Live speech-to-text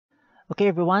Okay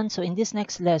everyone, so in this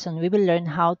next lesson, we will learn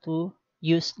how to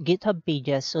use GitHub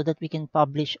Pages so that we can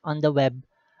publish on the web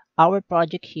our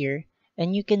project here,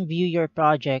 and you can view your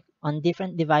project on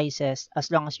different devices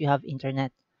as long as you have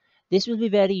internet. This will be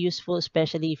very useful,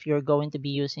 especially if you're going to be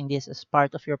using this as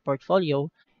part of your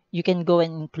portfolio. You can go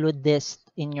and include this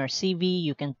in your CV.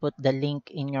 You can put the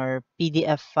link in your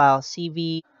PDF file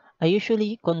CV. I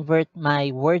usually convert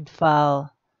my Word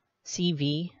file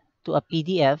CV to a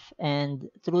PDF, and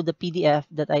through the PDF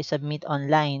that I submit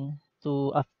online to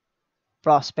a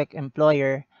prospect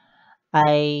employer,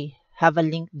 I have a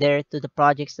link there to the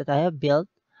projects that I have built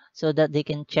so that they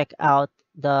can check out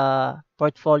the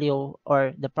portfolio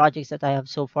or the projects that I have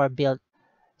so far built.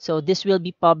 So this will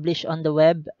be published on the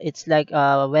web. It's like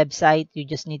a website. You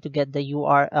just need to get the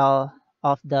URL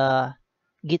of the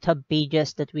GitHub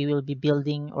pages that we will be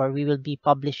building or we will be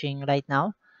publishing right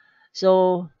now.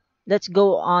 So let's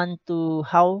go on to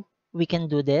how we can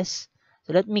do this.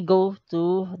 So let me go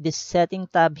to this setting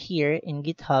tab here in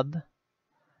GitHub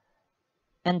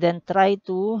and then try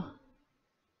to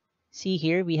see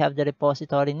here we have the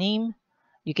repository name.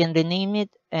 You can rename it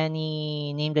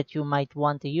any name that you might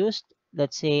want to use.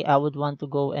 Let's say I would want to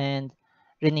go and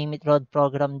rename it Rod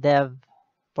Program Dev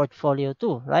Portfolio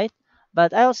 2, right?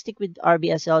 But I'll stick with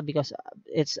RBSL because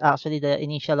it's actually the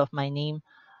initial of my name,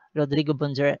 Rodrigo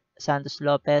Bunzer Santos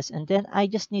Lopez. And then I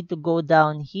just need to go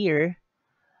down here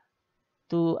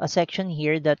to a section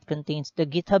here that contains the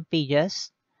GitHub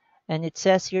pages. And it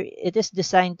says here, it is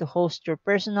designed to host your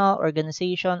personal,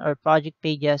 organization, or project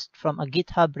pages from a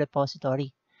GitHub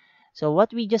repository. So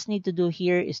what we just need to do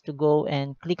here is to go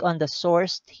and click on the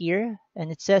source here.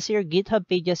 And it says here, GitHub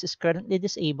Pages is currently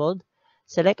disabled.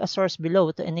 Select a source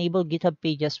below to enable GitHub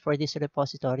Pages for this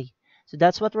repository. So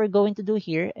that's what we're going to do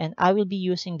here. And I will be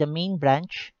using the main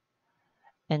branch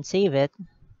and save it.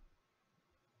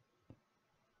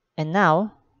 And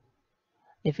now,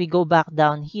 if we go back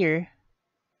down here,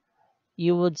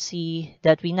 you would see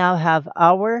that we now have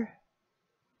our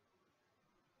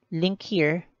link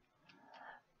here.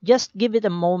 Just give it a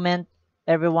moment,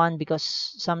 everyone, because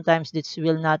sometimes this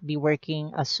will not be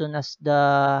working as soon as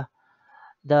the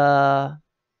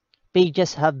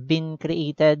pages have been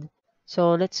created.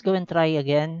 So let's go and try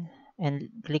again and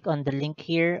click on the link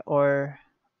here or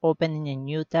open in a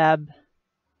new tab.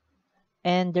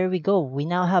 And there we go. We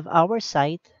now have our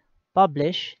site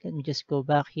published. Let me just go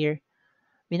back here.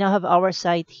 We now have our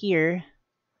site here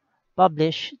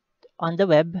published on the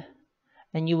web,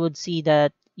 and you would see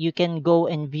that you can go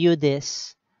and view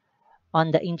this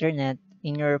on the internet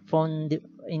in your phone,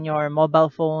 in your mobile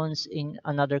phones, in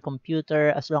another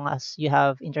computer, as long as you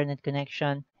have internet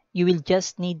connection. You will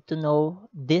just need to know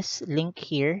this link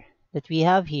here that we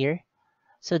have here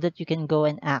so that you can go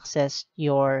and access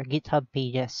your GitHub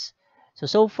pages.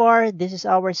 So far, this is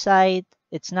our site.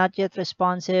 It's not yet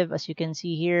responsive. As you can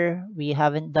see here, we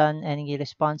haven't done any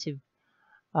responsive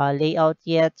layout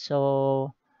yet.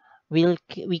 So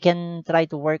we can try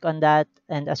to work on that,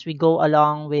 and as we go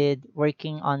along with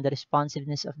working on the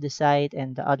responsiveness of the site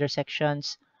and the other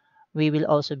sections, we will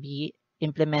also be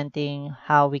implementing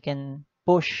how we can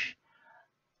push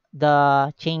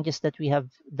the changes that we have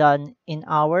done in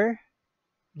our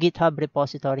GitHub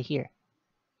repository here.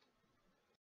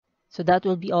 So that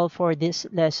will be all for this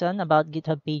lesson about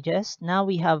GitHub Pages. Now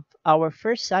we have our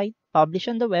first site published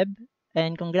on the web,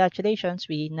 and congratulations,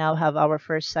 we now have our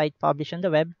first site published on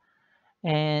the web.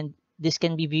 And this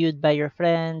can be viewed by your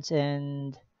friends.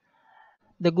 And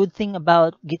the good thing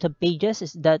about GitHub Pages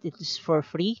is that it is for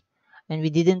free, and we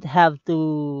didn't have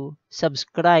to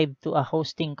subscribe to a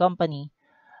hosting company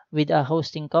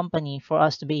for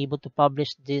us to be able to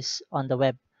publish this on the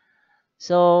web.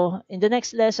 So in the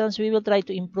next lessons, we will try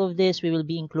to improve this. We will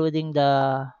be including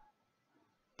the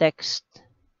text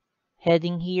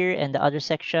heading here and the other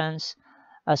sections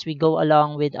as we go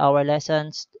along with our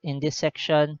lessons. In this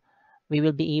section, we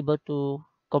will be able to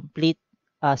complete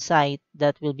a site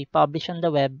that will be published on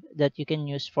the web that you can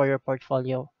use for your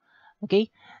portfolio. Okay,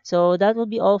 so that will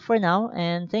be all for now,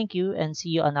 and thank you, and see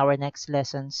you on our next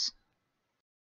lessons.